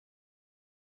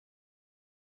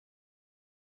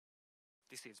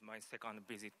This is my second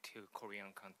visit to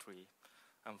Korean country,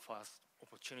 and first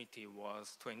opportunity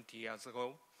was 20 years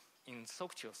ago in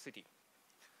Sokcho City.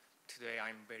 Today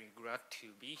I'm very glad to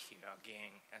be here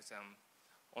again as an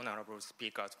honorable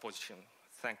speaker's position.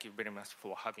 Thank you very much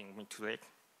for having me today.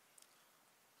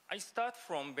 I start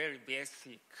from very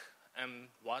basic,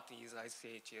 what is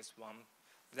ICHS1?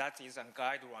 That is a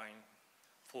guideline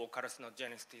for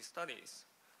carcinogenicity studies.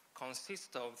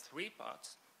 Consists of 3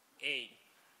 parts. A,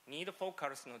 need for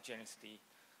carcinogenicity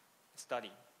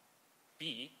study.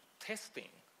 B,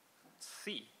 testing.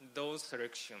 C, dose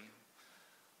selection.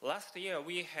 Last year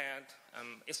we had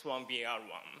S1B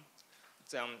R1,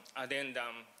 the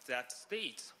addendum that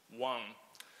states 1,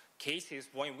 cases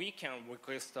when we can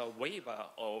request a waiver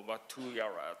of a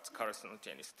 2-year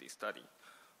carcinogenicity study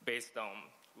based on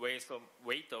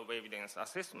weight of evidence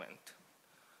assessment.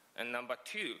 And number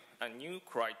 2, a new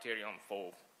criterion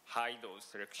for high dose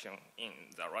selection in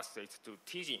the RAS-H2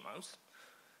 TG mouse.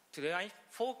 Today I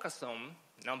focus on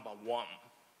number 1.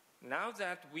 Now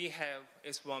that we have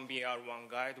S1B R1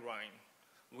 guideline,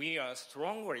 we are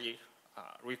strongly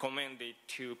recommended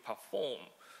to perform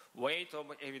weight of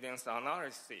evidence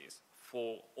analysis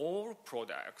for all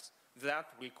products that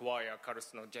require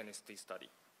carcinogenicity study.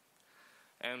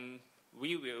 And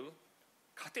we will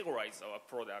categorize our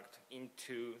product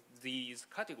into these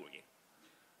categories.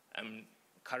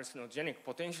 Carcinogenic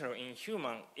potential in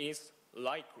human is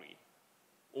likely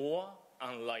or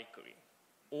unlikely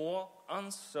or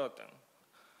uncertain.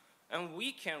 And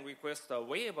we can request a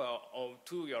waiver of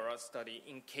 2-year study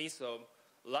in case of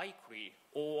likely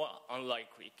or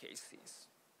unlikely cases.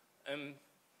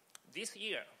 This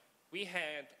year, we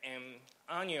had an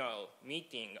annual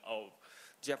meeting of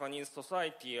Japanese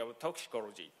Society of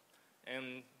Toxicology,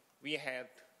 and we had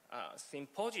a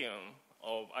symposium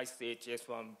of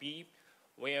ICHS1B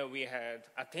where we had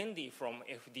attendee from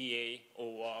FDA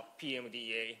or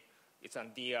PMDA, it's a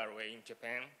DRA in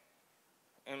Japan.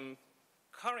 And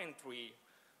currently,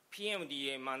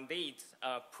 PMDA mandates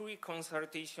a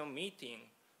pre-consultation meeting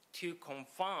to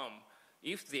confirm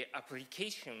if the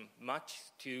application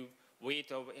matches to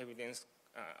weight of evidence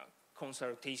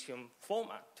consultation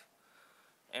format.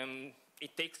 And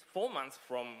it takes 4 months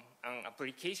from an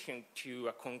application to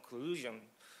a conclusion.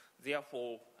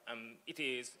 Therefore, it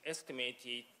is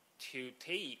estimated to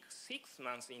take 6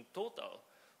 months in total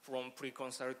from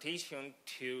pre-consultation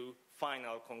to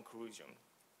final conclusion.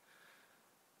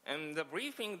 And the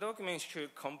briefing document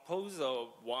should compose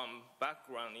of 1,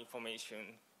 background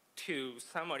information, 2,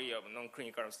 summary of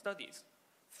non-clinical studies,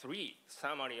 3,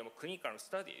 summary of clinical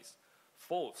studies,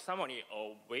 4, summary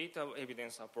of weight of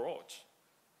evidence approach,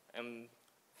 and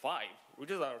 5,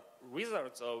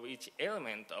 results of each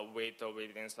element of weight of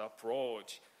evidence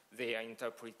approach, their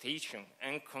interpretation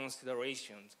and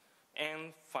considerations,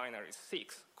 and finally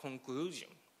 6, conclusion.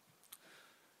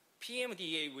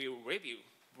 PMDA will review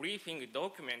briefing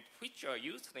documents which are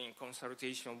used in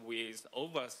consultation with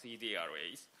overseas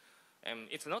DRAs.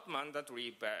 It's not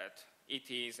mandatory, but it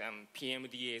is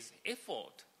PMDA's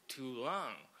effort to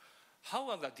learn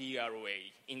how the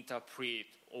DRA interpret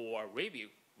or review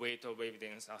weight of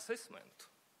evidence assessment.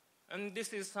 And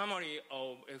this is summary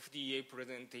of FDA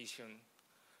presentation.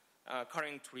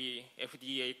 Currently,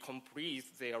 FDA completes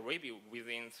their review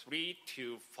within 3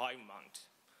 to 5 months.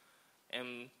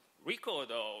 And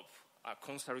record of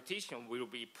consultation will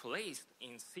be placed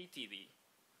in CTD.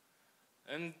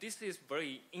 And this is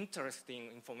very interesting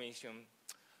information.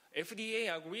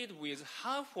 FDA agreed with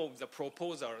half of the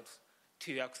proposals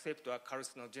to accept a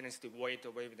carcinogenicity weight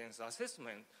of evidence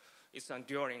assessment. It's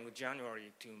during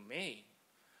January to May.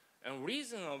 And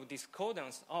reason of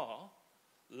discordance are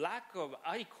lack of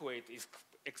adequate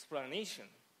explanation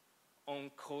on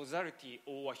causality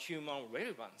or human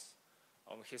relevance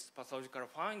of histopathological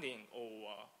finding or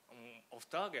of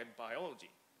target biology.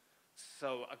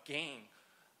 So again,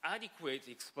 adequate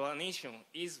explanation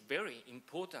is very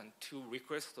important to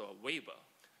request a waiver.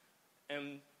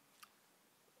 And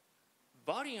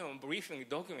volume briefing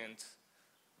documents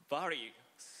vary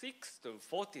 6 to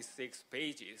 46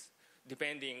 pages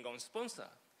depending on sponsor.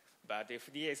 But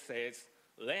FDA says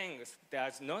length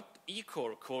does not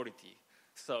equal quality.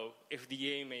 So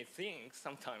FDA may think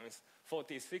sometimes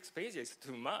 46 pages is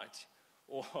too much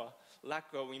or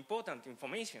lack of important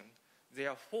information.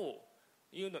 Therefore,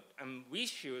 we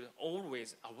should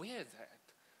always aware that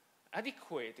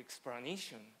adequate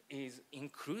explanation is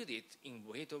included in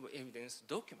weight of evidence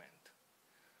document.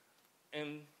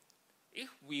 And if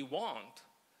we want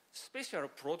special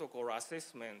protocol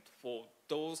assessment for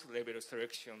dose level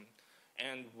selection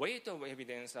and weight of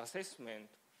evidence assessment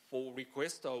for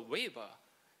request of waiver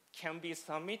can be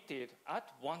submitted at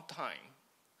one time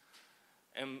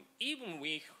And even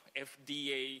if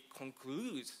FDA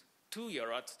concludes 2-year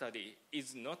rat study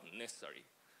is not necessary,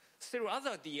 still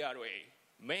other DRA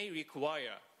may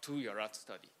require 2-year rat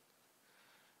study.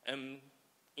 And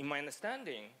in my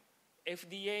understanding,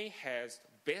 FDA has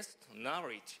best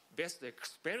knowledge, best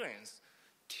experience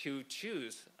to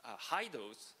choose a high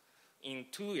dose in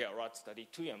 2-year rat study,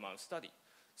 2-year mouse study.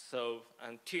 So,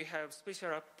 and to have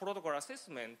special protocol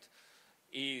assessment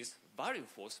is value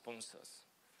for sponsors.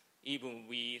 Even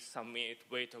we submit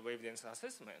weight of evidence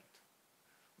assessment.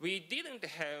 We didn't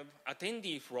have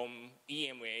attendee from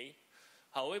EMA.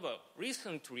 However,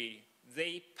 recently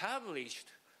they published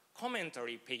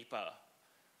commentary paper.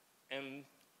 And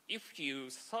if you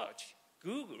search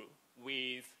Google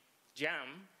with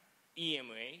JAM,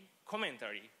 EMA,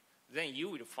 commentary, then you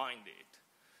will find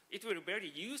it. It will be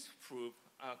very useful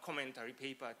commentary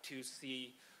paper to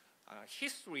see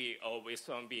history of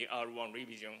S1B R1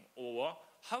 revision or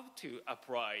how to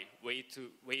apply weight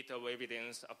of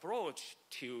evidence approach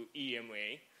to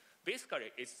EMA.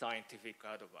 Basically, it's scientific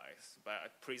advice,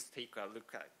 but please take a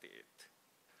look at it.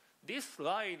 This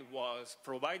slide was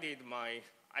provided by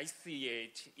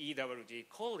ICH EWG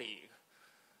colleague.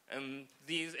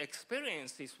 These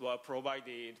experiences were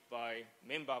provided by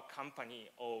member company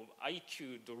of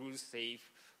IQ DruSafe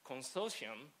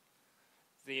Consortium.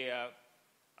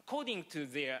 According to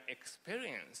their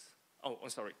experience,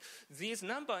 these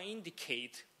numbers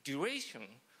indicate duration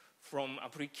from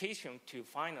application to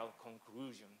final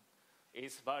conclusion.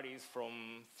 It varies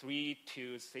from 3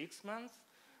 to 6 months,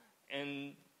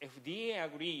 and FDA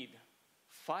agreed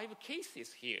 5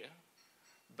 cases here,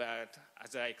 but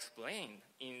as I explained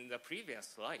in the previous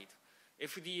slide,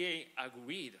 FDA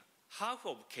agreed half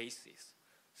of cases.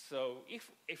 So if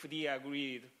FDA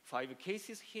agreed 5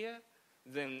 cases here,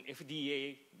 then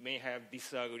FDA may have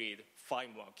disagreed 5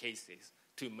 more cases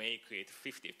to make it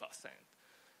 50%.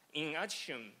 In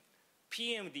addition,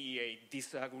 PMDA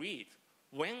disagreed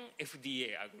when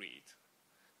FDA agreed.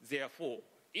 Therefore,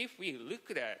 if we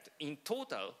look at in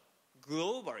total,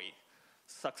 globally,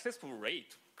 successful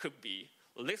rate could be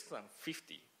less than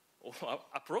 50 or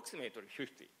approximately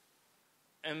 50.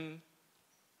 And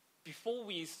before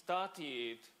we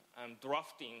started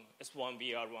drafting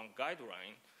S1B R1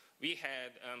 guideline, we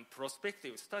had a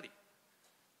prospective study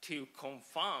to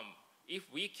confirm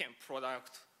if we can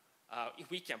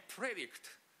predict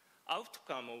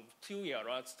outcome of 2-year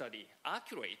rat study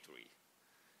accurately.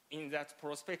 In that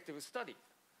prospective study,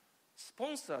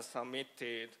 sponsors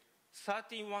submitted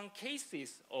 31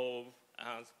 cases of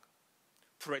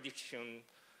prediction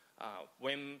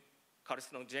when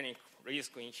carcinogenic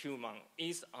risk in human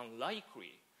is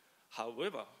unlikely.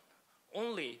 However,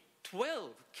 only 12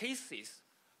 cases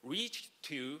reached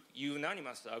to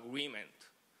unanimous agreement.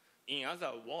 In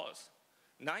other words,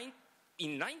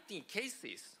 in 19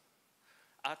 cases,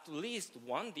 at least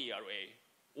one DRA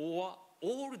or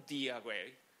all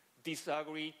DRA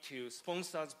disagree to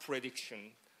sponsors'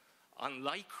 prediction,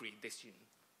 unlikely decision.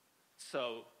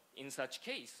 So in such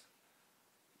case,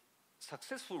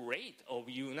 successful rate of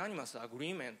unanimous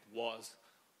agreement was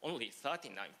only 39%.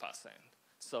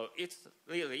 So it's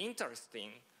really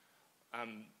interesting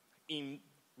in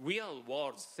real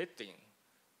world setting,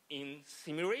 in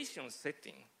simulation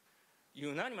setting,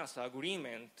 unanimous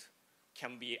agreement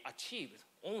can be achieved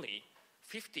only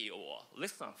 50 or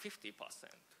less than 50%.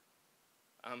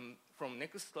 From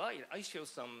next slide, I show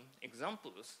some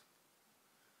examples.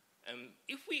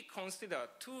 If we consider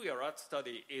 2-year rat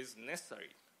study is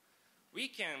necessary, we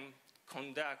can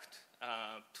conduct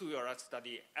a 2-year rat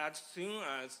study as soon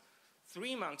as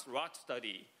 3 months rat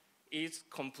study is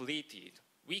completed.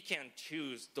 We can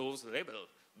choose those levels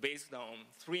based on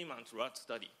 3 months rat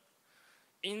study.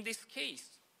 In this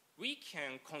case, we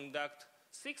can conduct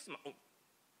 6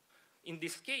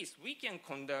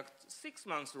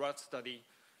 months rat study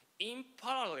in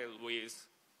parallel with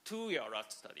 2-year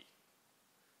rat study.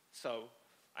 So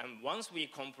once we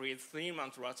complete 3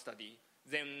 months rat study,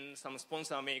 then some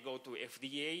sponsor may go to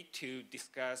FDA to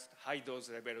discuss high dose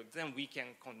level, then we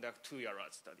can conduct 2-year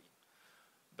rat study.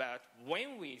 But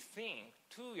when we think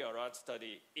 2-year rat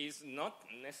study is not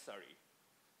necessary,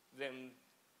 then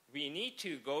we need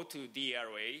to go to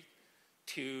DRA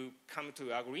to come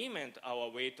to agreement our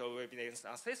weight of evidence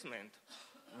assessment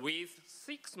with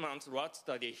 6 months rat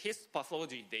study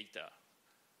histopathology data.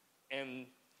 And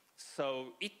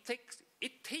so it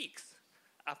takes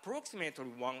approximately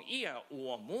 1 year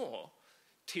or more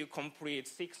to complete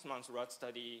 6 months rat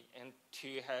study and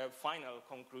to have final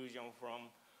conclusion from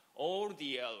all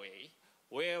DLA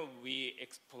where we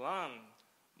explain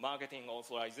marketing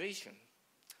authorization.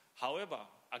 However,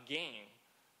 again,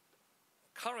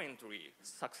 currently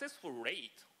successful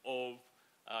rate of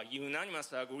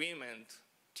unanimous agreement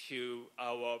to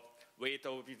our weight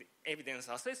of evidence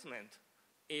assessment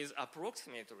is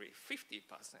approximately 50%.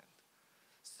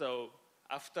 So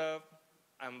after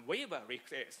waiver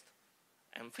request,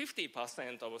 and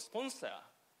 50% of sponsor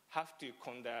have to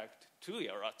conduct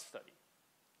 2-year rat study.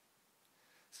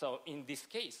 So in this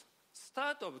case,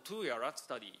 start of 2-year rat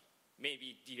study may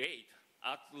be delayed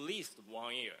at least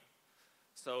 1 year.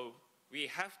 So we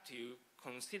have to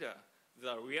consider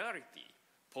the reality,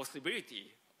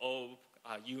 possibility of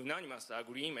a unanimous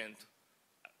agreement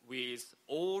with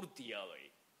all DRA.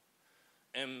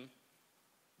 And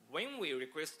when we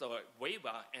request a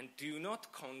waiver and do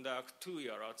not conduct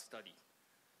 2-year rat study,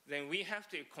 then we have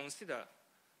to consider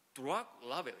drug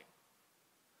labeling.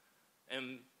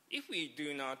 And if we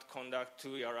do not conduct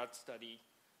 2-year rat study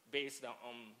based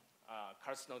on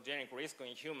carcinogenic risk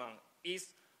in human is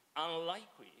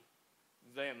unlikely,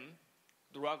 then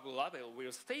drug label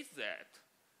will state that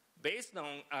based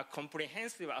on a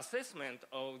comprehensive assessment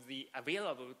of the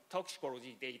available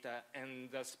toxicology data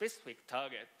and the specific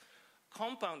target,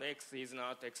 compound X is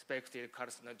not expected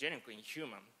carcinogenic in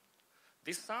human.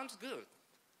 This sounds good.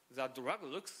 The drug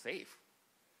looks safe.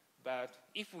 But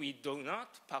if we do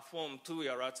not perform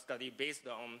 2-year rat study based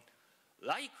on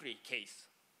likely case,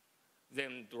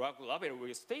 then drug label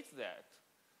will state that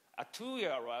a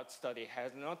 2-year rat study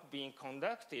has not been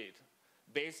conducted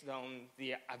based on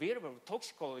the available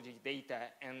toxicology data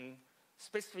and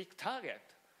specific target.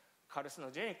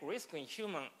 Carcinogenic risk in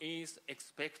human is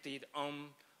expected on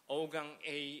organ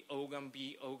A, organ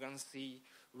B, organ C.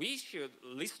 We should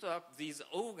list up these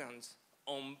organs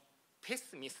on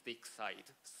pessimistic side,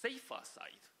 safer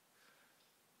side.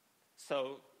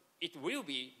 So it will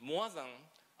be more than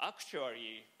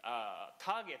actually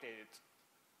targeted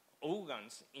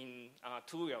organs in a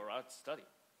 2-year rat study.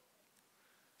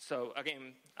 So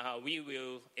again, we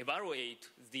will evaluate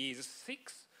these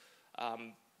 6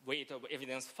 weight of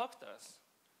evidence factors: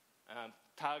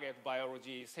 target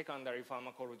biology, secondary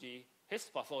pharmacology,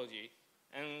 histopathology,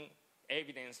 and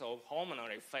evidence of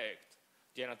hormonal effect,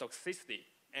 genotoxicity,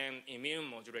 and immune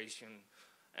modulation.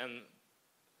 And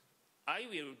I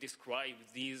will describe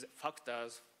these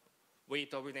factors,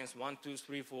 weight of evidence 1, 2,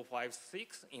 3, 4, 5,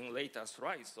 6, in later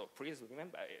slides, so please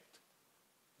remember it.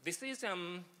 This is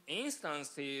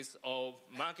instances of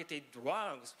marketed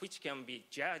drugs which can be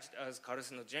judged as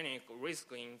carcinogenic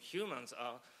risk in humans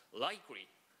are likely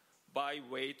by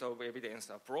weight of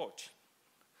evidence approach.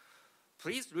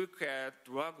 Please look at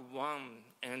drug 1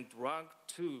 and drug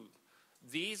 2.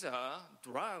 These are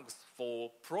drugs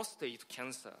for prostate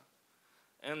cancer.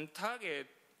 And target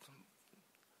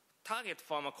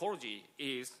pharmacology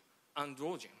is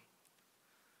androgen.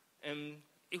 And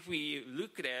if we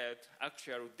look at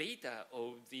actual data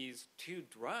of these 2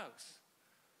 drugs,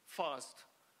 first,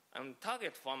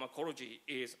 target pharmacology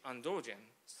is androgen,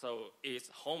 so it's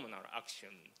hormonal action.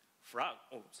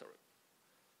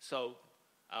 So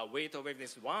weight of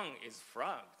evidence 1 is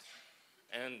flagged.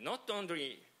 And not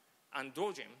only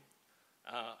androgen,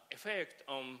 effect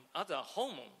on other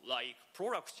hormone like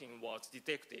prolactin was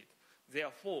detected.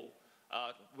 Therefore,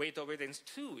 weight of evidence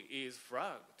 2 is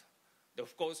flagged.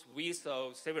 Of course, we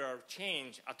saw several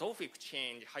change, atrophic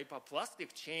change,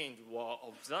 hyperplastic change were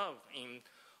observed in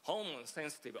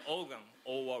hormone-sensitive organ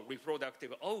or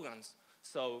reproductive organs.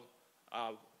 So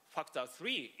factor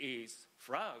 3 is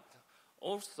flagged.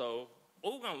 Also,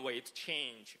 organ weight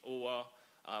change or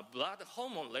blood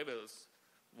hormone levels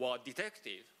were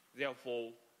detected.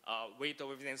 Therefore, weight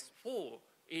of evidence 4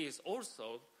 is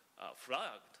also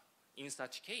flagged. In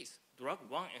such case, drug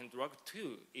 1 and drug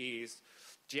 2 is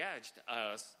judged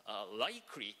as a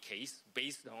likely case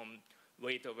based on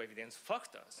weight of evidence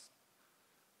factors.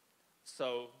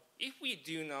 So if we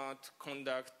do not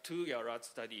conduct 2-year rat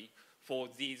study for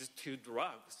these 2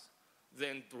 drugs,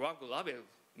 then drug level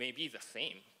may be the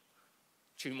same.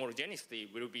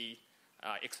 Tumorigenicity will be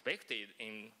expected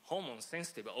in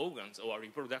hormone-sensitive organs or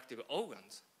reproductive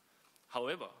organs.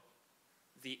 However,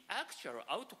 the actual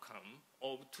outcome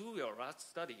of 2-year rat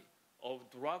study of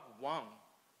drug 1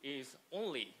 is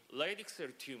only Leydig cell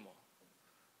tumor.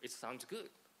 It sounds good.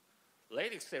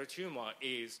 Leydig cell tumor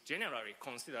is generally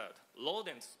considered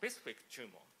rodent-specific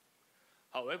tumor.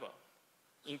 However,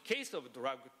 in case of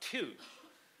drug 2,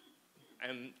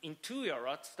 and in 2-year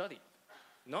rat study,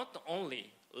 not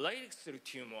only Leydig cell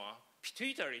tumor,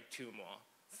 pituitary tumor,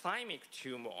 thymic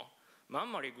tumor,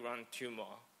 mammary gland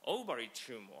tumor, ovary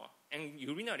tumor, and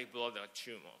urinary bladder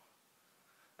tumor.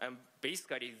 And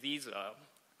basically, these are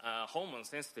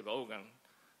hormone-sensitive organs,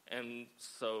 and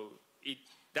so it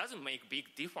doesn't make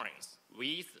big difference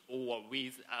with or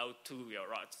without 2-year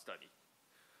rat study.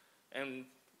 And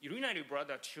urinary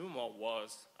bladder tumor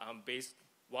was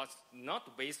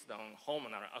not based on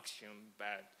hormonal action,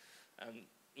 but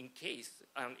in case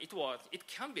it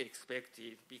can be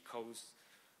expected because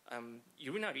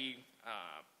urinary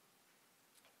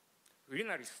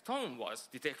stone was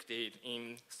detected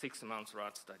in 6-month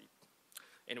rat study.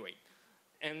 Anyway,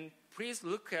 and please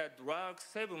look at drug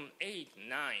 7, 8,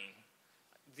 9.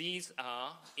 These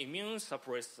are immune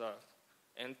suppressor,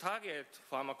 and target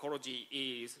pharmacology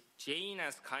is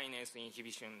Janus kinase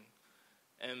inhibition.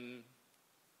 And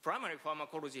primary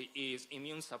pharmacology is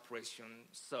immune suppression,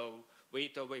 so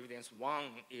weight of evidence 1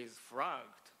 is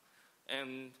flagged.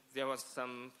 And there was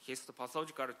some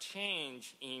histopathological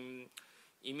change in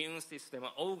immune system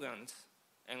organs,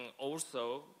 and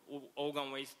also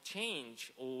organ weight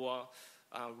change or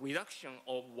reduction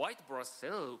of white blood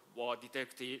cell were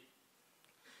detected.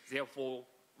 Therefore,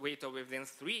 weight of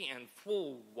evidence 3 and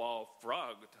 4 were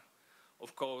flagged.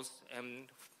 Of course,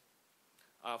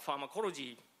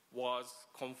 pharmacology was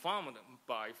confirmed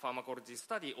by pharmacology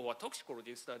study or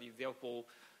toxicology study. Therefore,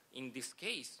 in this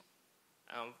case,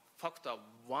 factor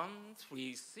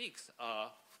 1346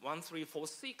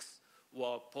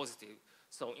 were positive.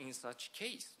 So in such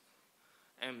case,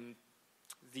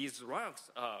 these drugs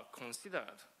are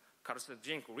considered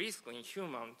carcinogenic risk in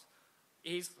humans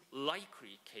is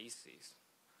likely cases.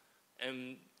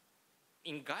 In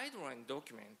guideline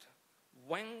document,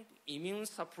 when immune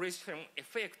suppression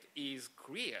effect is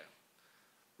clear,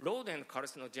 rodent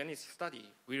carcinogenicity study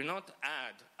will not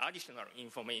add additional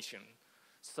information.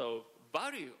 So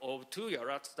value of 2-year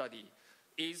rat study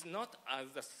is not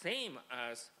as the same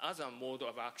as other mode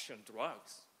of action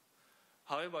drugs.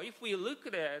 However, if we look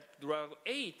at drug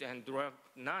 8 and drug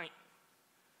 9,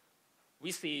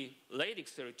 we see Leydig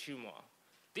cell tumor.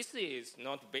 This is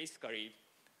not basically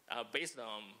based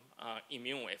on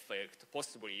immune effect,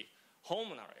 possibly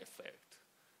hormonal effect.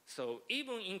 So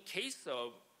even in case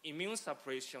of immune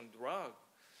suppression drug,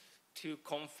 to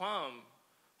confirm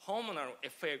hormonal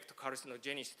effect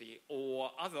carcinogenicity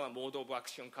or other mode of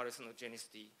action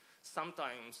carcinogenicity,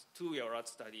 sometimes 2-year rat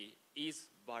study is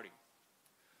valid.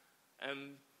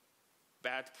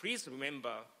 But please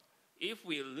remember, if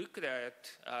we look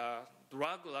at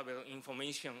drug level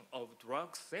information of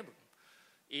drug 7,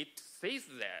 it says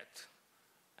that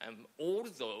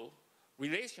although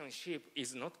relationship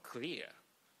is not clear,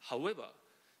 however,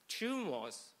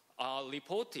 tumors are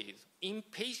reported in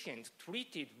patients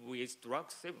treated with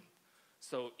drug 7.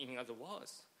 So in other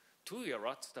words, 2-year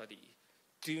rat study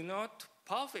do not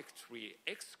perfectly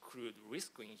exclude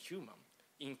risk in human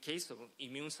in case of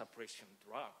immune suppression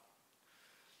drug.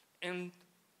 And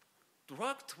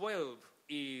drug 12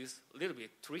 is a little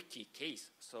bit tricky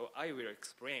case, so I will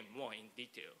explain more in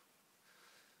detail.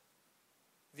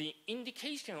 The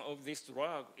indication of this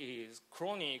drug is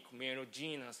chronic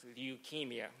myelogenous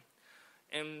leukemia,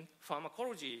 and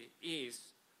pharmacology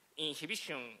is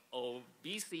inhibition of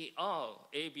BCR,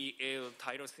 ABL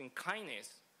tyrosine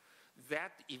kinase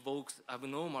that evokes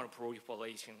abnormal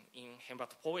proliferation in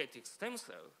hematopoietic stem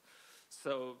cells.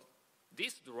 So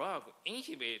this drug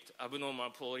inhibits abnormal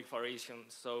proliferation.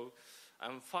 So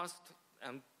first,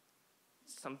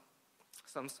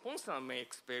 some sponsor may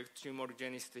expect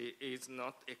tumorigenicity is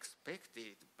not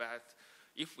expected, but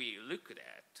if we look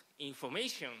at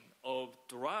information of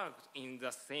drugs in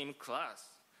the same class,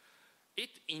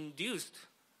 it induced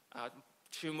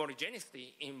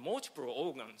tumorigenicity in multiple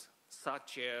organs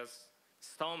such as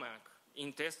stomach,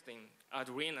 intestine,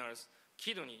 adrenals,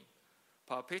 kidney,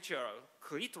 perpetual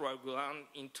clitoral gland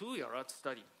in 2-year rat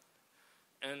study.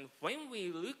 And when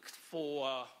we looked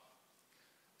for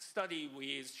study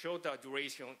with shorter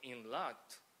duration in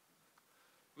rat,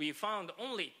 we found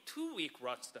only 2-week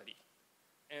rat study,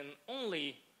 and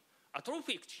only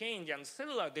atrophic change and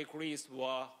cellular decrease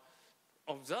were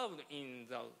observed in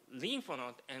the lymph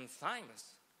node and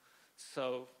thymus.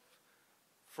 So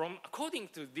according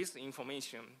to this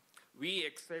information, we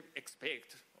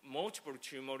expect multiple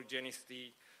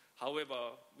tumorigenicity.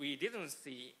 However, we didn't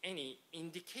see any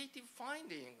indicative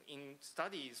finding in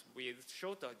studies with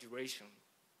shorter duration.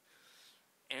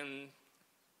 And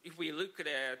if we look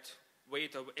at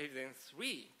weight of evidence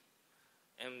 3,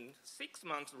 and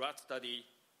 6-month rat study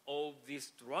of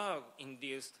this drug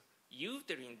induced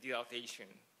uterine dilatation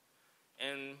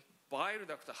and bile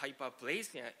duct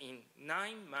hyperplasia in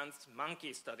 9-month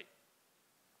monkey study.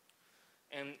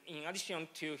 And in addition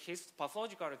to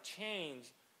histopathological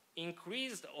change,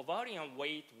 increased ovarian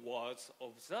weight was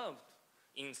observed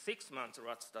in 6-month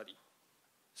rat study.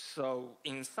 So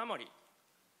in summary,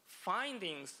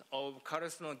 findings of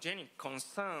carcinogenic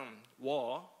concern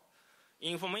were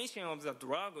information of the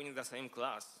drug in the same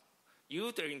class,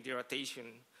 uterine dilatation,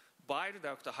 bile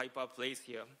duct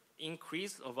hyperplasia,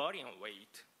 increased ovarian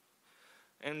weight.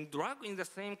 And drug in the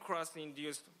same class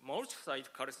induced multi-site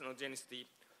carcinogenicity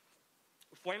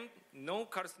when no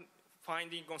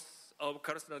finding of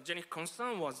carcinogenic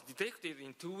concern was detected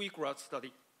in 2-week rat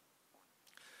study.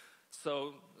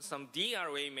 So some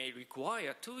DRA may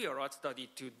require 2-year rat study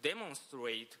to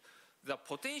demonstrate the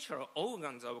potential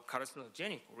organs of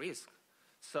carcinogenic risk.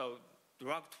 So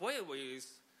drug 12 is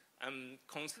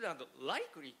considered a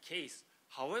likely case.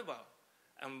 However,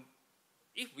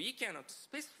 if we cannot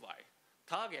specify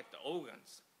target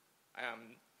organs,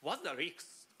 what the risk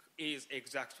is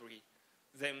exactly,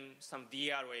 then some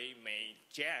DRA may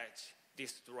judge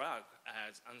this drug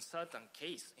as uncertain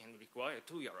case and require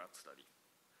 2-year rat study.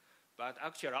 But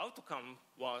actual outcome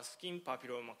was skin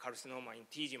papilloma carcinoma in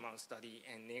TG mouse study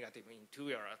and negative in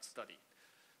 2-year rat study.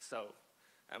 So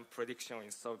prediction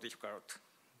is so difficult.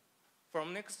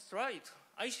 From next slide,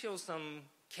 I show some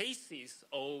cases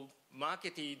of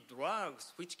marketed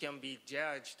drugs which can be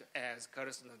judged as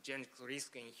carcinogenic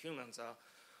risk in humans are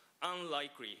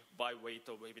unlikely by weight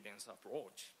of evidence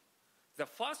approach. The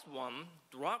first one,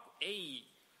 drug A,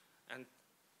 and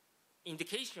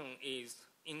indication is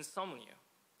insomnia.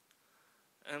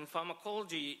 And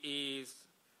pharmacology is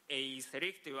a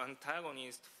selective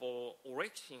antagonist for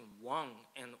orexin-1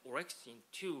 and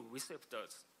orexin-2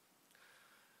 receptors.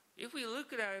 If we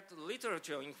look at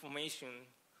literature information,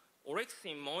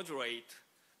 orexin modulate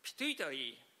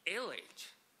pituitary LH.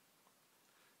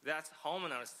 That's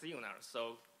hormonal signal,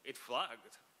 so it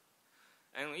flagged.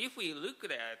 And if we look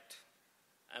at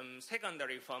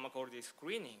secondary pharmacology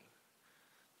screening,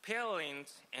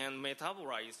 parents and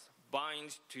metabolites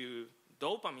bind to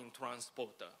dopamine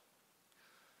transporter.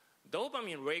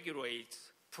 Dopamine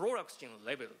regulates prolactin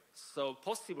level, so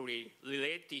possibly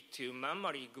related to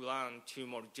mammary gland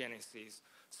tumorigenesis.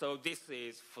 So this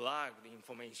is flagged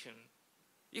information.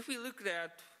 If we look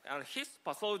at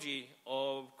histopathology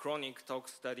of chronic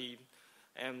tox study,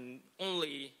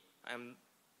 only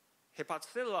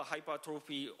hepatocellular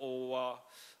hypertrophy or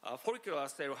follicular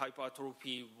cell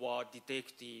hypertrophy were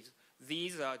detected.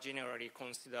 These are generally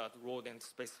considered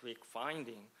rodent-specific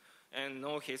finding, and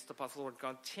no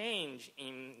histopathological change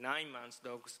in 9 months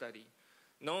dog study.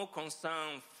 No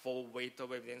concern for weight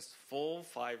of evidence 4,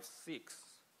 5, 6.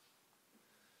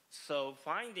 So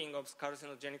finding of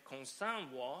carcinogenic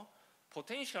concern were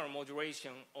potential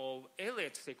modulation of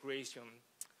LH secretion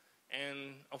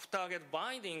and off-target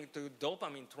binding to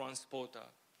dopamine transporter.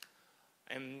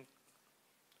 And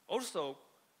also,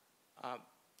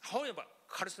 however,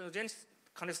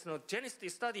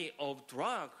 carcinogenicity study of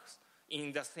drugs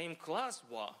in the same class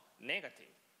were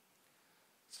negative.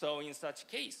 So in such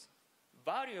case,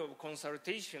 value of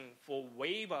consultation for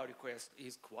waiver request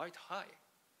is quite high.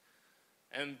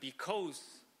 And because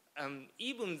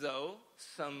even though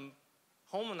some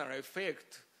hormonal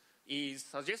effect is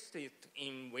suggested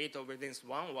in weight of evidence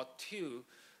 1 or 2,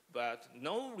 but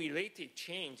no related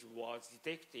change was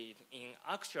detected in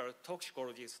actual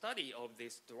toxicology study of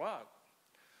this drug.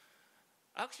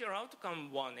 Actual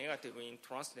outcome were negative in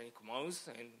transgenic mouse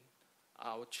and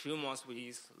tumors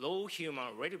with low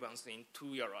human relevance in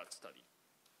 2-year rat study.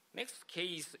 Next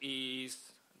case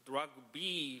is drug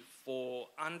B for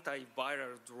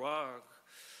antiviral drug.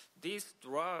 This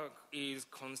drug is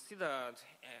considered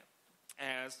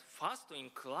as first in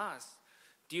class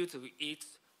due to its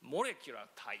molecular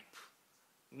type,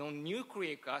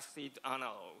 non-nucleic acid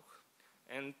analog.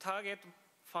 And target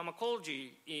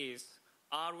pharmacology is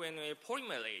RNA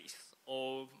polymerase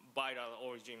of viral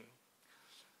origin.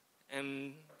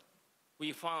 And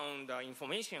we found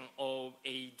information of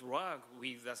a drug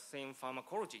with the same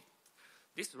pharmacology.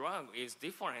 This drug is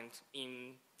different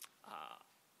in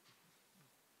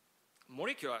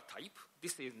molecular type.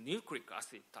 This is nucleic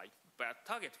acid type, but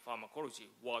target pharmacology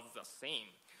was the same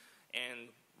and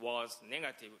was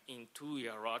negative in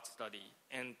 2-year rat study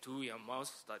and 2-year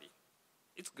mouse study.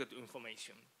 It's good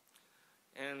information.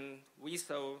 And we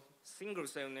saw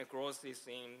single-cell necrosis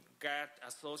in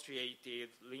gut-associated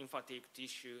lymphatic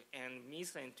tissue and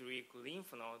mesenteric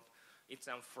lymph node. It's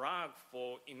a flag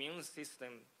for immune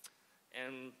system.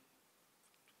 And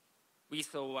we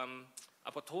saw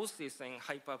apoptosis and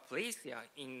hyperplasia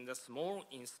in the small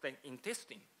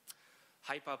intestine.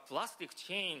 Hyperplastic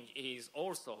change is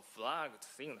also flagged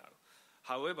signal.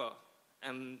 However,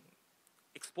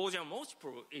 exposure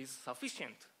multiple is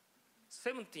sufficient,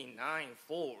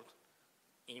 79-fold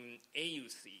in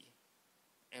AUC.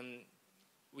 And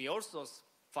we also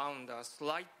found a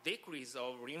slight decrease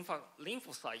of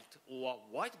lymphocyte or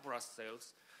white blood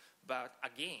cells, but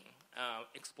again,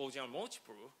 exposure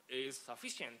multiple is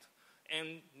sufficient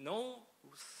and no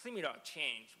similar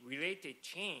related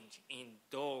change in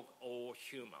dog or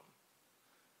human.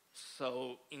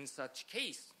 So in such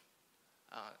case,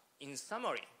 in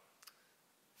summary,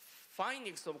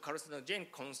 findings of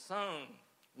carcinogenic concern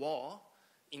were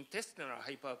intestinal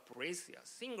hyperplasia,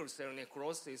 single-cell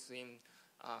necrosis in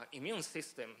immune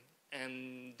system,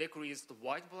 and decreased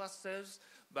white blood cells,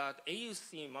 but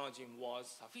AUC margin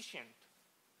was sufficient.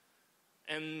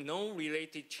 And no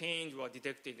related change was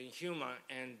detected in human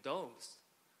and dogs.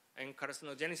 And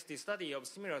carcinogenicity study of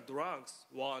similar drugs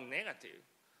were negative.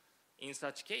 In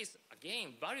such case, again,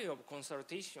 value of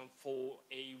consultation for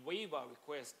a waiver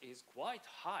request is quite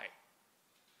high.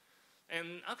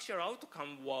 And actual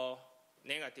outcome were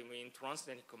negative in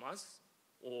transgenic mouse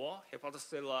or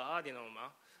hepatocellular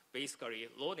adenoma, basically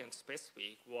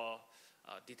rodent-specific, were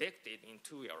detected in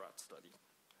 2-year rat study.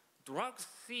 Drug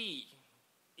C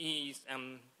is a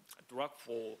drug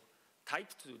for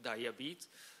type 2 diabetes,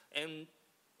 and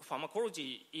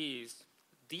pharmacology is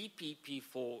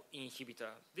DPP4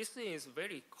 inhibitor. This is a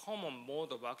very common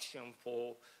mode of action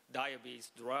for diabetes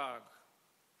drug.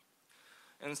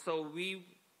 And so we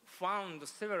found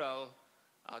several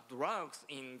drugs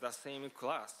in the same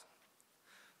class.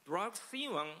 Drug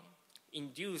C1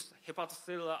 induced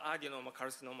hepatocellular adenoma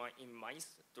carcinoma in mice.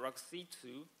 Drug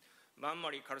C2,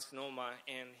 mammary carcinoma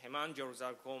and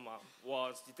hemangiosarcoma,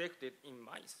 was detected in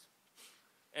mice.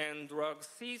 And drug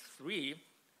C3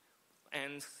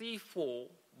 and C4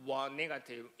 were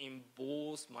negative in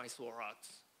both mice or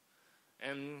rats.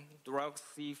 And drug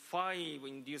C5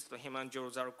 induced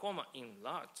hemangiosarcoma in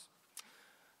rats.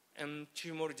 And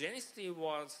tumorigenicity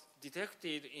was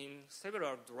detected in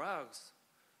several drugs.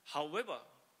 However,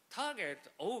 target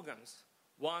organs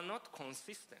were not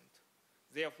consistent.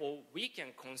 Therefore, we can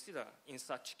consider in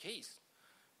such case,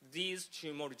 this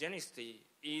tumorigenicity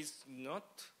is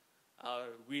not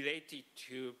related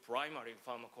to primary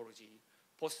pharmacology,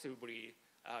 possibly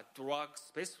a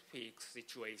drug-specific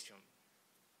situation.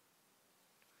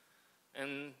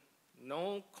 And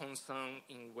no concern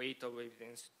in weight of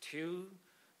evidence 2,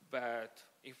 but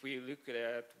if we look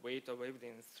at weight of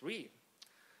evidence 3,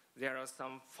 there are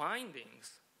some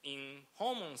findings in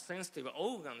hormone-sensitive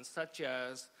organs such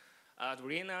as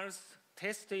adrenals,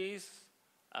 testes,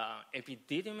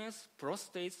 epididymis,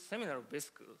 prostate, seminal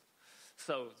vesicles.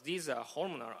 So these are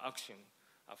hormonal action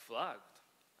flagged.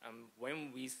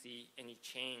 When we see any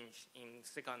change in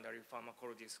secondary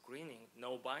pharmacology screening,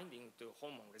 no binding to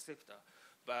hormone receptor,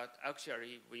 but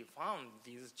actually we found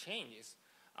these changes,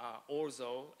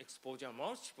 although exposure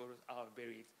multiples are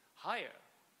very higher.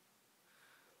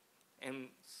 And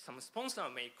some sponsor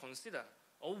may consider,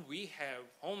 oh, we have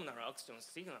hormonal action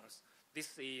signals.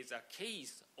 This is a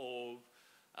case of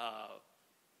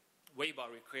waiver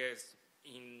request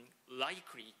in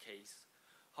likely case.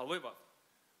 However,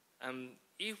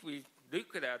 if we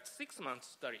look at 6-month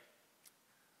study,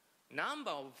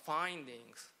 number of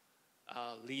findings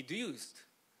reduced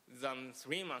than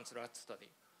 3-month rat study.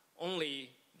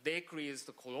 Only decreased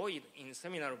colloid in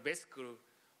seminal vesicle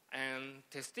and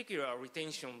testicular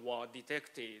retention were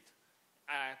detected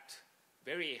at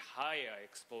very higher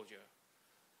exposure.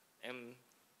 And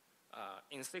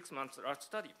in 6-month rat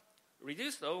study,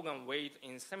 reduced organ weight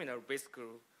in seminal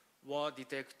vesicle were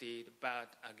detected,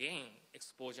 but again,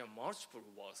 exposure multiple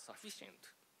was sufficient.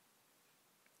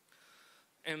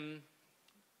 And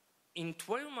in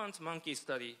 12-month monkey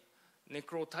study,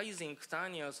 necrotizing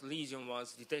cutaneous lesion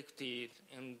was detected,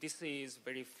 and this is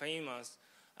very famous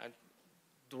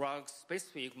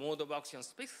drug-specific, mode of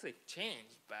action-specific change,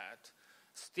 but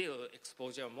still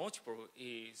exposure multiple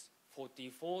is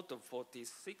 44 to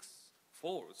 46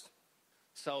 folds.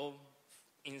 So,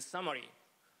 in summary,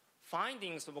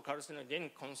 findings of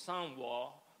carcinogenic concern were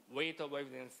weight of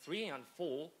evidence 3 and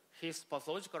 4,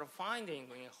 histopathological finding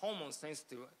in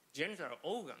hormone-sensitive genital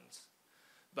organs,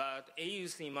 but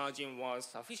AUC margin was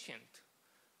sufficient,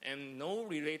 and no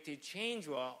related change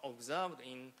were observed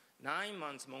in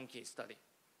 9-month monkey study,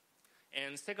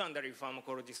 and secondary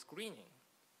pharmacology screening.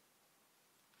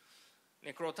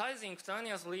 Necrotizing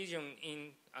cutaneous lesion in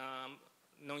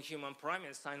non-human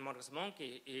primate cynomolgus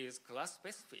monkey is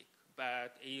class-specific,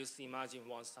 but AUC margin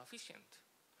was sufficient.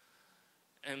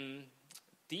 And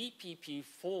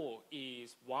DPP4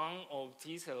 is one of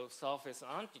T-cell surface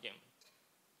antigen.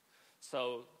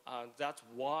 So that's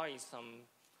why some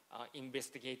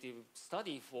investigative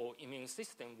study for immune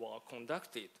system were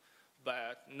conducted,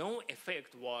 but no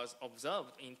effect was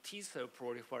observed in T-cell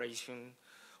proliferation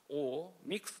or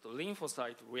mixed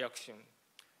lymphocyte reaction.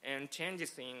 and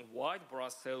changes in white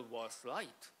blood cell were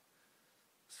slight.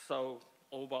 So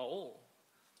overall,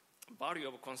 value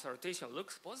of consultation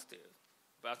looks positive,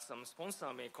 but some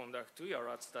sponsor may conduct 2-year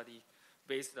rat study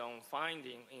based on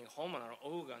finding in hormonal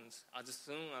organs as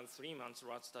soon as 3 months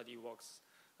rat study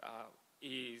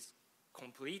is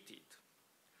completed.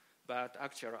 But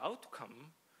actual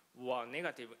outcome were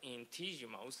negative in TG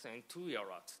mouse and 2-year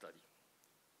rat study.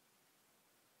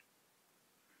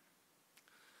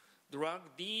 Drug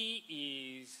D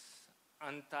is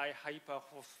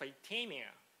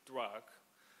anti-hyperphosphatemia drug.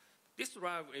 This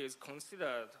drug is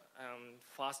considered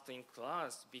first in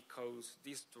class because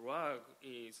this drug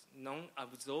is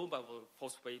non-absorbable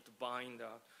phosphate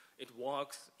binder. It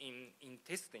works in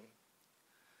intestine.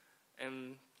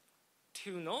 And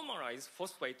to normalize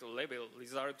phosphate level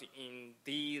result in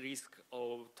de-risk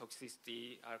of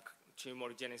toxicity,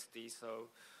 tumorigenicity. So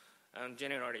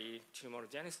generally,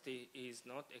 tumorigenicity is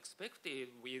not expected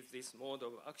with this mode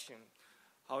of action.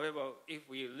 However, if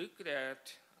we look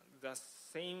at the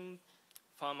same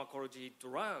pharmacology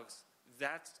drugs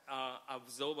that are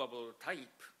absorbable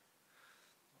type,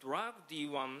 drug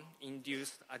D1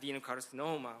 induced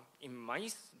adenocarcinoma in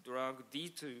mice, drug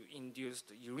D2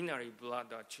 induced urinary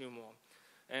bladder tumor,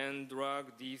 and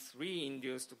drug D3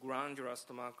 induced glandular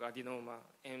stomach adenoma,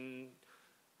 and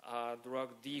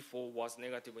drug D4 was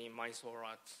negative in mice or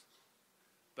rats.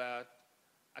 But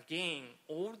again,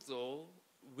 although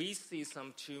we see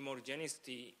some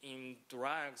tumorigenicity in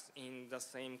drugs in the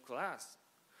same class,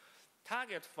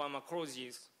 target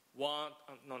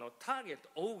target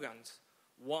organs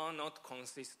were not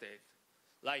consistent,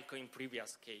 like in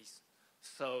previous case.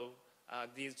 So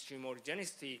this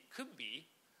tumorigenicity could be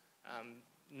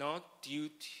not due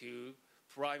to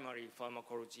primary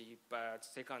pharmacology, but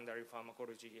secondary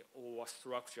pharmacology or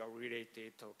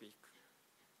structure-related topic.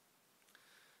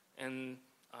 And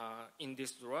in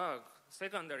this drug,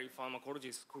 secondary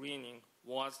pharmacology screening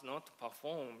was not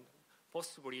performed,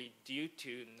 possibly due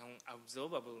to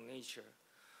non-absorbable nature,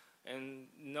 and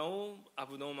no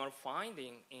abnormal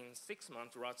finding in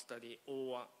 6-month rat study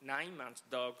or 9-month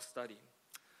dog study.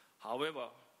 However,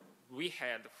 we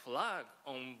had flag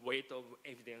on weight of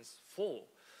evidence 4.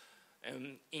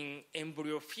 In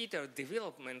embryo fetal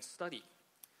development study,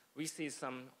 we see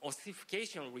some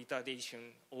ossification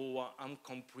retardation or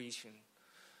uncompletion.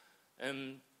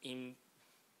 In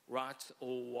rat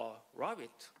or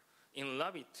rabbit,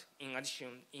 in addition,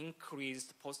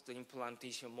 increased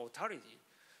post-implantation mortality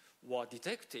were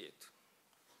detected.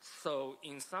 So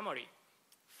in summary,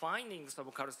 findings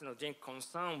of carcinogenic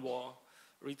concern were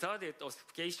retarded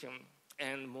ossification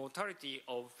and mortality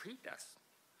of fetus.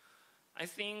 I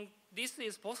think this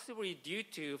is possibly due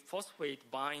to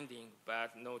phosphate binding,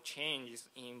 but no changes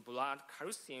in blood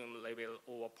calcium level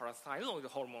or parathyroid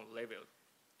hormone level.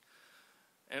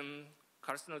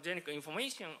 Carcinogenic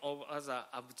information of other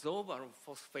absorbable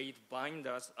phosphate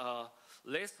binders are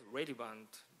less relevant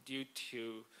due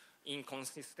to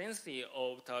inconsistency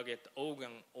of target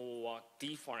organ or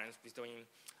difference between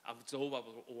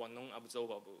absorbable or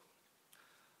non-absorbable.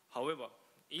 However,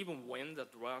 even when the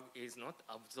drug is not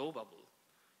absorbable,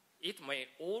 it may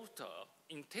alter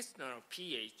intestinal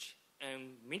pH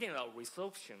and mineral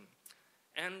resorption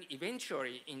and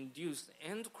eventually induce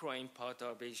endocrine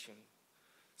perturbation.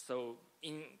 So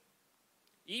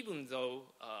even though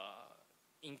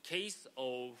in case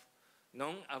of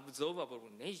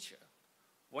non-absorbable nature,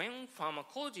 when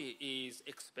pharmacology is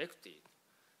expected,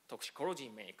 toxicology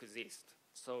may exist.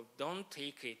 So don't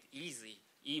take it easy,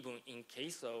 even in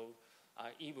case of,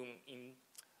 even in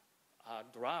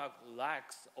drug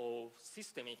lacks of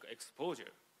systemic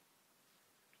exposure.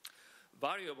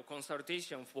 Value of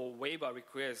consultation for waiver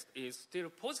request is still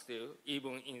positive,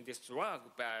 even in this drug,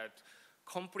 but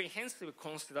comprehensive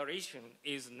consideration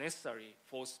is necessary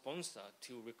for sponsor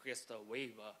to request a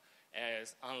waiver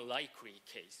as unlikely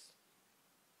case.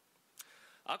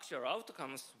 Actual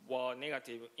outcomes were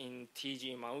negative in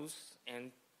TG mouse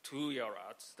and 2-year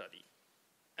rat study.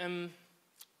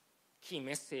 Key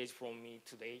message from me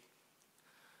today.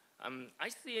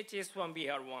 ICH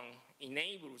S1B-R1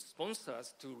 enables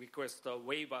sponsors to request a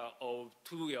waiver of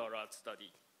 2-year rat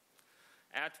study.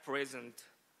 At present,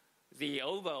 the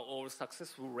overall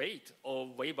successful rate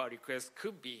of waiver requests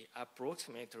could be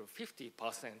approximately 50%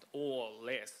 or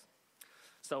less.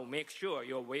 So make sure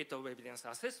your weight of evidence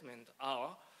assessment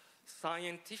are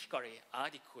scientifically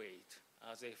adequate,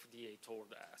 as FDA told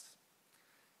us.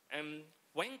 And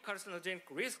when carcinogenic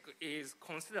risk is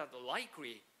considered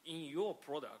likely in your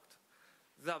product,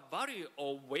 the value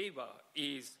of waiver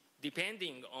is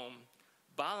depending on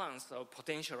balance of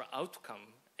potential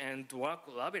outcome and drug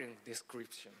labeling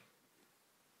description.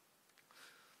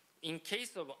 in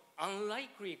case of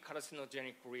unlikely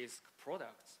carcinogenic risk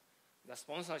products, the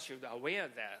sponsor should be aware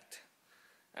that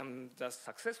the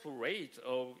successful rate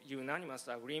of unanimous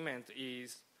agreement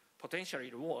is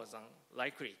potentially lower than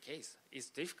likely case.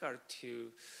 It's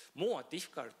more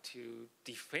difficult to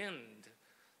defend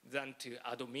than to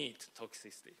admit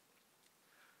toxicity.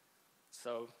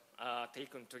 So,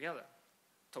 taken together,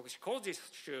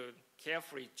 toxicologists should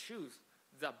carefully choose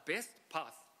the best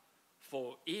path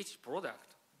for each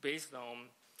product based on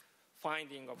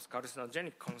finding of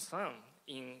carcinogenic concern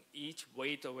in each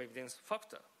weight of evidence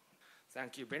factor.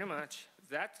 Thank you very much.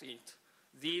 That's it.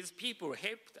 These people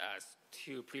helped us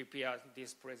to prepare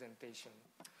this presentation.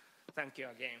 Thank you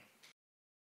again.